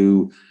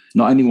who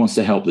not only wants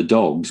to help the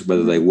dogs,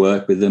 whether they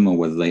work with them or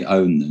whether they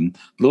own them,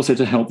 but also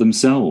to help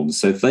themselves.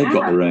 So if they've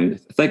got their own,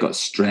 if they've got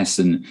stress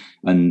and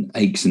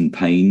aches and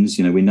pains,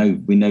 we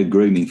know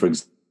grooming, for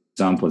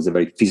example, is a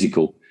very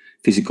physical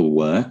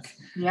work.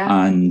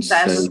 Yeah, and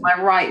that's my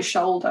right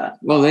shoulder.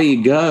 Well, there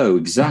you go.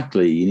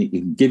 Exactly. You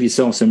can give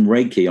yourself some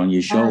Reiki on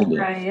your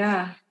shoulder. Okay,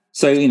 yeah.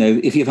 So,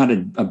 if you've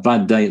had a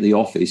bad day at the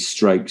office,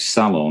 stroke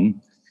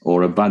salon,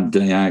 or a bad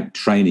day out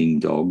training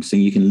dogs,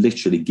 then you can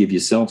literally give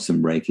yourself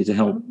some Reiki to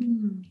help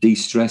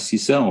de-stress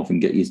yourself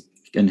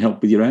and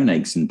help with your own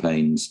aches and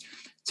pains.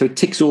 So it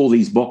ticks all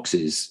these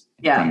boxes,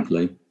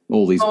 frankly,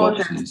 all these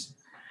boxes.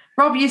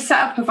 Rob, you set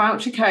up a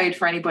voucher code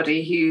for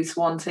anybody who's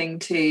wanting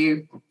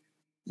to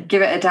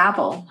give it a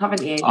dabble,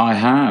 haven't you? I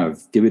have.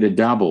 Give it a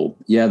dabble.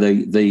 Yeah,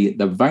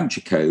 the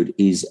voucher code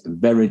is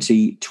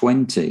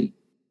Verity20.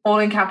 All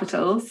in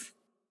capitals?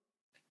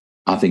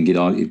 I think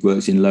it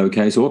works in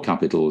lowercase or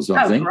capitals,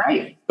 I think.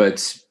 Great. But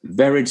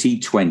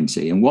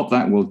Verity20. And what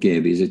that will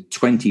give is a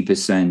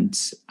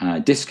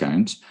 20%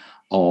 discount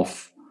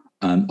off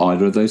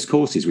either of those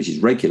courses, which is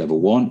Reiki Level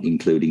 1,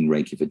 including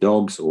Reiki for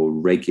dogs, or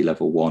Reiki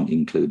Level 1,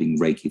 including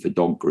Reiki for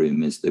dog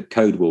groomers. The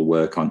code will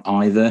work on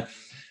either.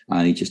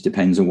 And it just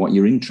depends on what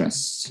your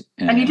interests.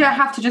 And you don't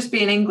have to just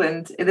be in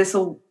England.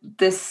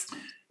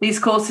 These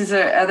courses,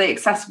 are they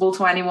accessible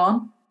to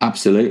anyone?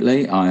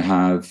 Absolutely. I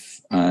have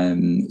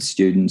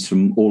students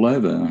from all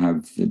over. I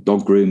have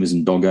dog groomers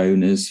and dog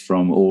owners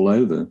from all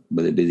over,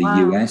 whether it be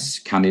the US,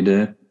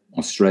 Canada,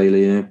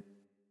 Australia,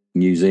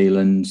 New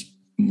Zealand,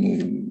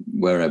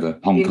 wherever,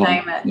 Hong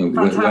Kong,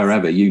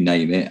 wherever, you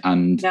name it.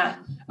 And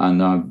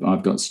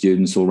I've got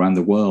students all around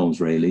the world,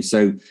 really.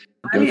 So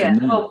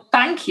well,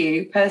 thank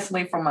you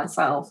personally from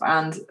myself,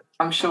 and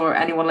I'm sure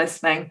anyone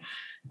listening,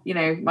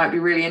 might be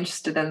really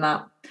interested in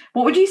that.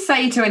 What would you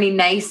say to any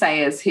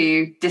naysayers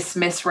who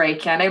dismiss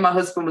Reiki? I know my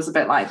husband was a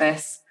bit like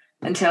this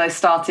until I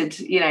started,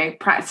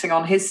 practicing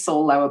on his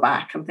sore lower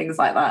back and things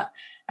like that.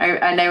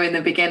 I know in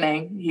the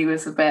beginning he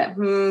was a bit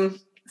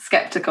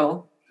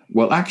skeptical.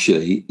 Well,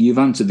 actually, you've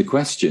answered the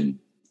question.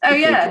 Oh,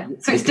 yeah.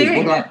 So it's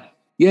doing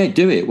it.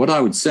 Do it. What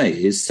I would say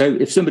is, so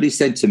if somebody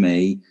said to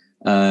me,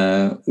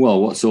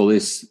 well, what's all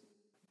this?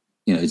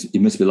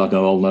 It must be like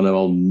old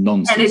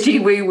nonsense. Energy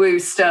woo-woo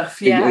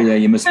stuff, Yeah,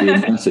 you must be a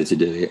nutter to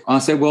do it. I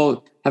say,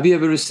 well, have you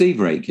ever received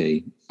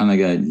Reiki? And they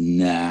go,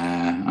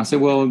 nah. I say,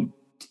 well,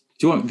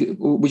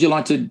 would you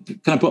like to,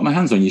 can I put my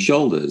hands on your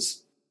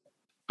shoulders?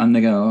 And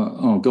they go,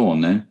 oh, go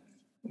on then.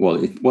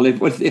 Well,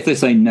 if they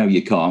say no,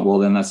 you can't. Well,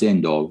 then that's the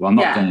end of. I'm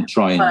not going to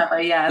try and,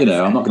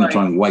 I'm not going to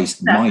try and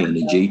waste my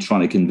energy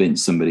trying to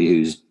convince somebody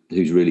who's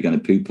really going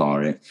to poo-pah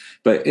it.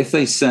 But if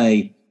they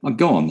say, oh,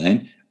 go on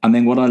then. And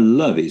then what I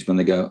love is when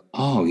they go,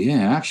 oh,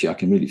 yeah, actually, I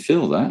can really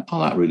feel that. Oh,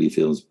 that really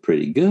feels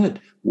pretty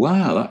good.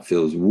 Wow, that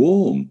feels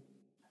warm.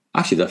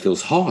 Actually, that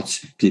feels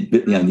hot.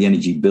 The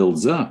energy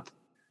builds up.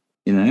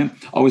 I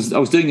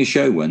was doing a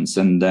show once,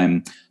 and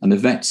the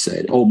vet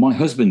said, oh, my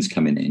husband's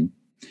coming in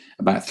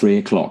about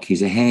 3:00.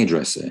 He's a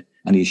hairdresser,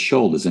 and his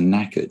shoulders are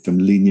knackered from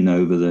leaning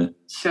over the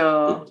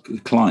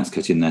clients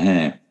cutting their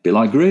hair. A bit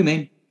like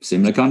grooming,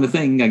 similar kind of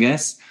thing, I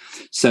guess.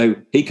 So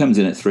he comes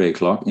in at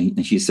 3:00,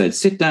 and she said,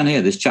 sit down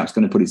here. This chap's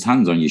going to put his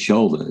hands on your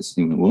shoulders.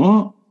 And he went,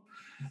 what?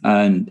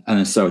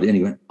 And so then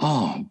he went,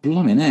 oh,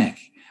 blimey neck.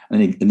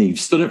 And he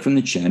stood up from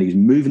the chair, and he was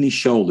moving his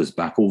shoulders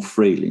back all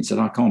freely and said,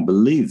 I can't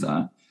believe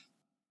that.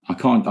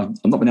 I've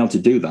not been able to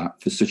do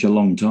that for such a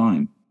long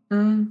time.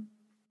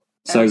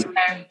 So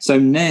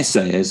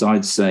naysayers,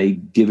 I'd say,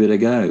 give it a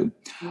go.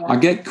 Yeah. I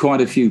get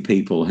quite a few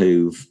people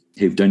who've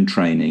done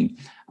training,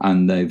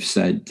 and they've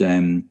said,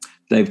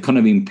 they've kind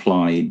of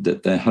implied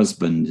that their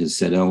husband has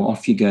said, oh,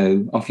 off you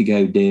go,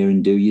 dear,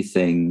 and do your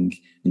thing.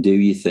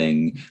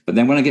 But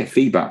then when I get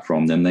feedback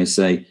from them, they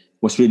say,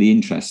 what's really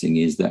interesting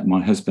is that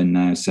my husband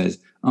now says,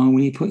 oh,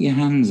 will you put your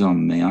hands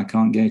on me? I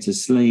can't go to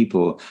sleep,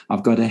 or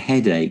I've got a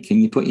headache.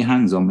 Can you put your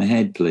hands on my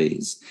head,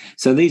 please?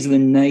 So these are the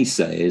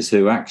naysayers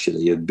who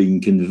actually have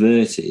been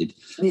converted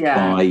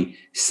by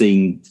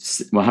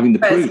having the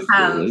proof.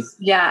 Really.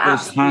 Yeah,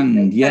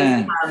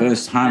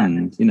 first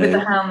hand.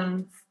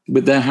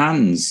 With their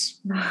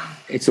hands.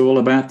 It's all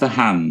about the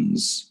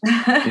hands.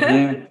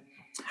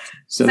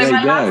 So there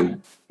you go.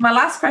 My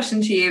last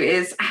question to you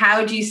is,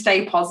 how do you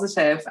stay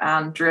positive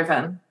and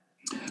driven?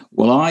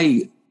 Well,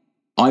 I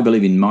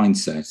believe in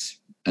mindset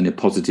and a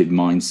positive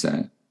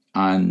mindset.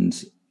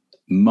 And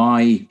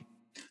my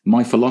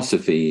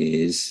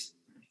philosophy is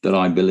that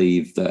I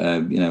believe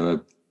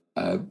that,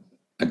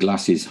 a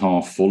glass is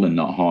half full and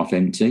not half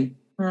empty.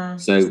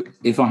 So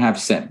if I have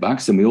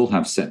setbacks, and we all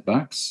have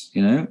setbacks,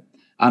 and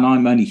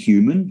I'm only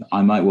human,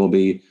 I might well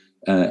be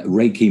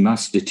Reiki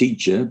master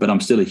teacher, but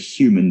I'm still a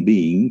human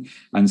being.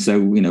 And so,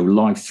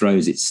 life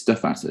throws its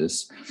stuff at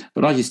us.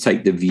 But I just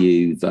take the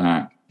view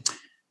that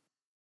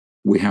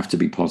we have to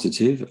be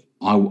positive.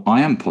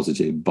 I am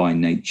positive by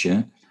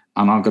nature,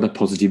 and I've got a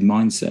positive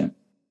mindset.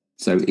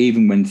 So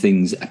even when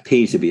things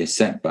appear to be a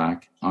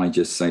setback, I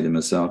just say to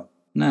myself,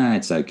 nah,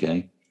 it's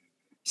okay.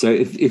 So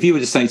if you were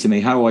to say to me,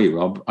 how are you,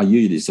 Rob? I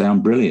usually say,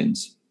 I'm brilliant.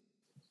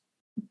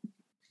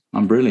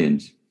 I'm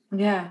brilliant.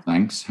 Yeah.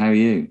 Thanks. How are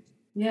you?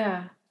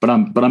 Yeah. But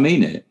I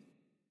mean it.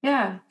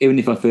 Yeah. Even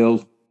if I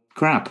feel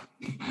crap.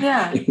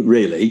 Yeah.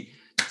 Really.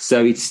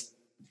 So it's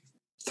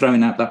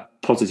throwing out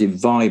that positive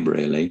vibe,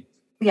 really.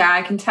 Yeah,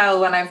 I can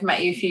tell when I've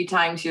met you a few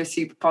times, you're a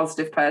super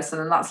positive person,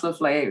 and that's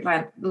lovely. It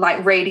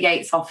like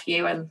radiates off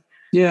you. And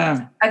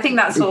yeah, I think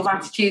that sort of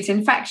attitude's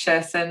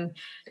infectious. And,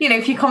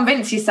 if you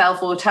convince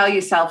yourself or tell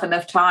yourself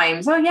enough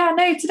times, oh yeah,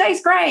 no,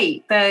 today's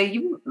great,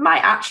 you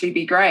might actually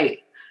be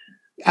great.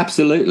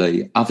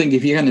 Absolutely. I think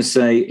if you're going to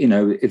say,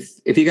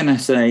 if you're going to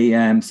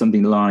say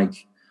something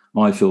like,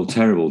 I feel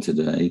terrible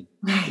today,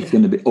 it's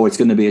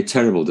going to be a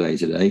terrible day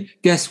today.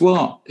 Guess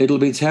what? It'll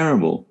be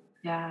terrible.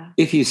 Yeah.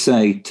 If you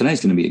say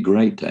today's going to be a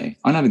great day,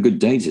 I'll have a good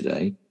day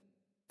today,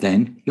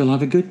 then you'll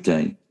have a good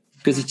day,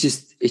 because it's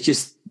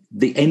just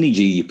the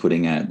energy you're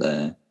putting out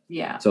there.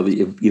 Yeah. So that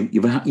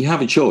you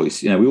have a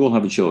choice. We all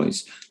have a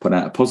choice: put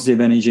out a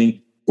positive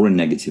energy or a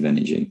negative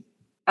energy.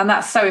 And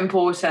that's so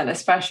important,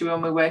 especially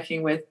when we're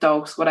working with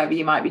dogs, whatever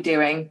you might be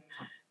doing.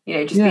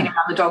 Being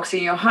around the dogs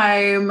in your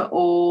home,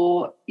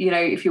 or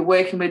if you're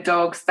working with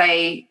dogs,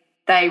 they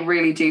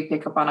really do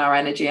pick up on our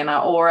energy and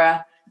our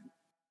aura.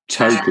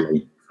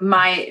 Totally.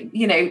 my,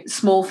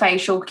 small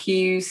facial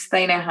cues.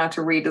 They know how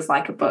to read us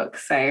like a book.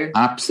 So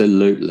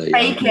absolutely,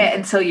 fake it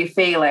until you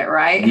feel it,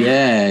 right?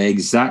 Yeah,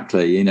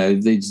 exactly.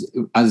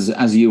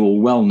 As you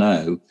all well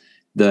know,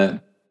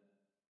 that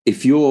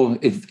if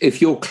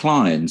your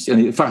clients,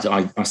 and in fact,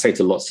 I say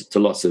to lots of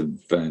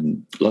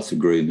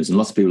groomers and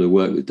lots of people who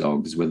work with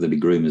dogs, whether they be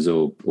groomers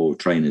or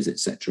trainers,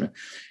 etc.,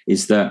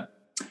 is that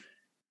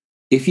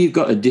if you've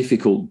got a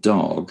difficult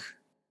dog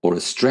or a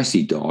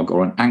stressy dog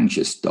or an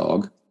anxious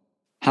dog,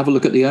 have a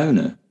look at the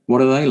owner.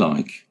 What are they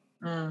like?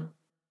 And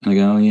I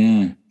go, oh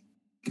yeah,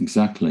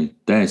 exactly.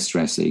 They're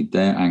stressy.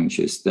 They're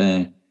anxious.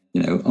 They're,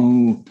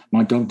 oh,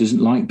 my dog doesn't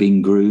like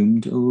being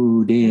groomed.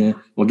 Oh dear.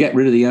 Well, get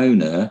rid of the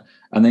owner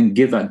and then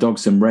give that dog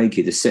some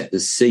Reiki to set the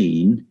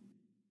scene.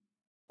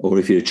 Or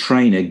if you're a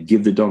trainer,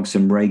 give the dog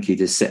some Reiki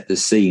to set the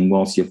scene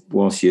whilst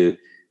you're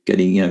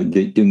getting,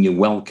 doing your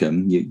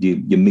welcome,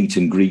 your meet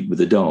and greet with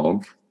the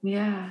dog.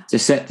 Yeah. To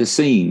set the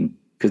scene,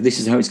 because this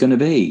is how it's going to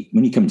be.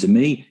 When you come to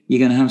me, you're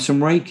going to have some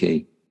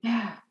Reiki.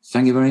 Yeah.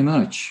 Thank you very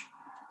much.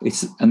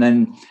 And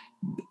then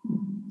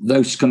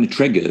those kind of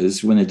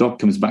triggers, when the dog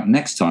comes back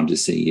next time to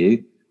see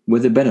you,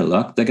 with a better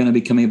luck, they're going to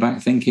be coming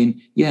back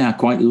thinking, yeah, I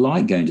quite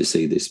like going to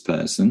see this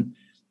person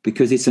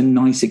because it's a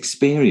nice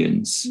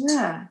experience.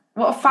 Yeah.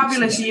 What a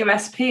fabulous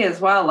USP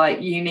as well,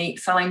 like unique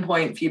selling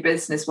point for your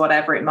business,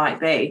 whatever it might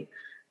be.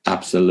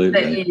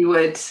 Absolutely.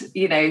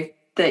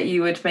 That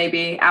you would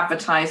maybe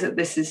advertise that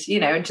this is,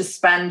 and just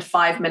spend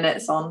 5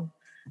 minutes on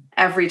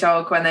every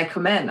dog when they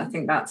come in. I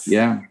think that's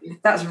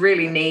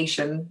really niche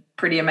and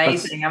pretty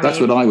amazing. That's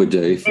what I would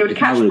do. It would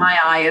catch my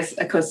eye as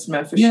a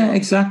customer for sure. Yeah,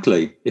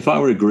 exactly. If I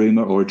were a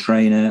groomer or a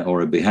trainer or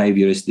a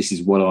behaviourist, this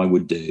is what I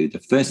would do. The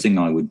first thing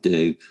I would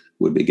do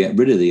would be get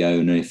rid of the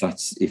owner if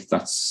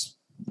that's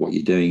what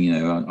you're doing.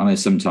 I know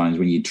sometimes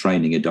when you're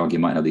training a dog, you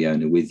might have the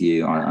owner with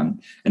you. And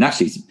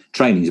actually,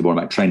 training is more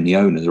about training the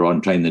owner rather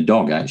than training the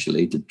dog,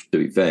 actually, to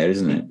be fair,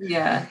 isn't it?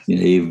 Yeah.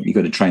 You've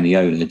got to train the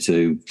owner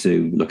to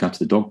look after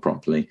the dog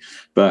properly.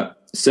 But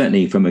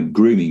certainly from a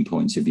grooming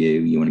point of view,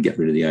 you want to get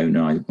rid of the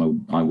owner.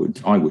 I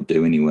would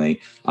do anyway.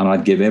 And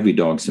I'd give every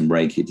dog some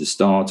Reiki to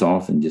start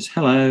off and just,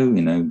 hello,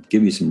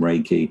 give you some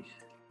Reiki.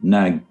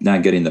 Now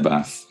get in the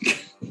bath.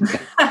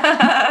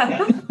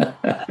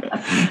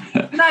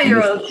 Now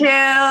you're all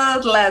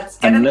chilled. Let's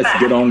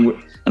get on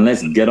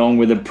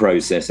with the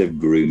process of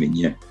grooming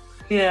you.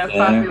 Yeah,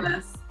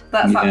 fabulous.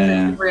 That's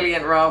absolutely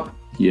brilliant, Rob.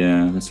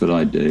 Yeah, that's what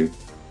I do.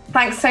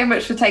 Thanks so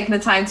much for taking the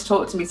time to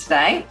talk to me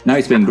today. No,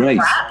 it's been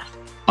great.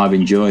 I've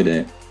enjoyed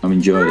it.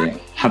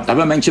 Have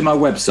I mentioned my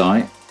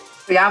website?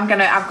 Yeah,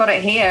 I've got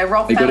it here.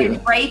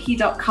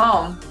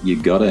 RobFellowsReiki.com.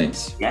 You got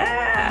it.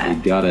 Yeah.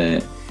 You got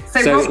it. So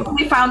Rob can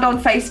be found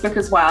on Facebook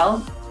as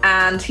well.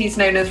 And he's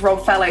known as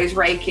Rob Fellows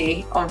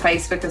Reiki on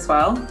Facebook as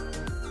well.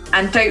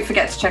 And don't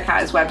forget to check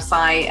out his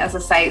website. As I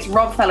say, it's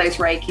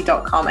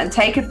robfellowsreiki.com, and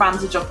take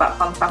advantage of that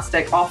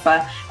fantastic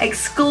offer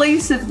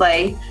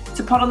exclusively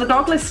to Pod on the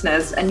Dog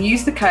listeners, and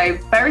use the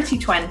code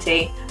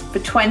Verity20 for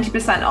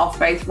 20% off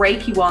both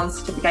Reiki 1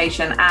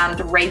 certification and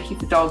Reiki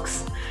for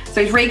Dogs.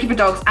 So it's Reiki for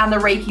Dogs and the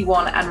Reiki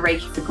 1 and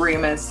Reiki for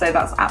Groomers. So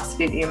that's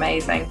absolutely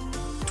amazing.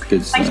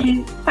 Good stuff.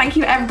 Thank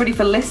you everybody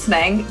for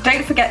listening.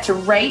 Don't forget to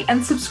rate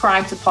and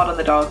subscribe to Pod on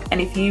the Dog.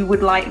 And if you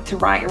would like to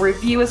write a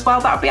review as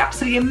well, that would be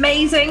absolutely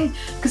amazing,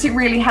 because it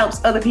really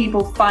helps other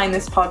people find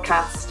this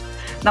podcast.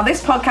 Now,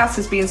 this podcast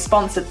has been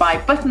sponsored by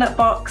Butternut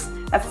Box,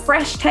 a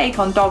fresh take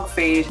on dog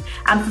food.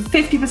 And for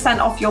 50%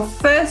 off your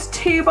first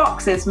 2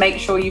 boxes, make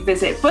sure you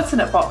visit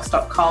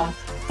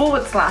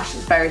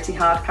butternutbox.com/Verity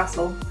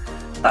Hardcastle.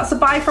 That's a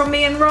bye from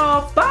me and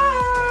Rob.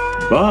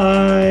 Bye.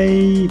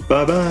 Bye.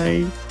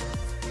 Bye-bye.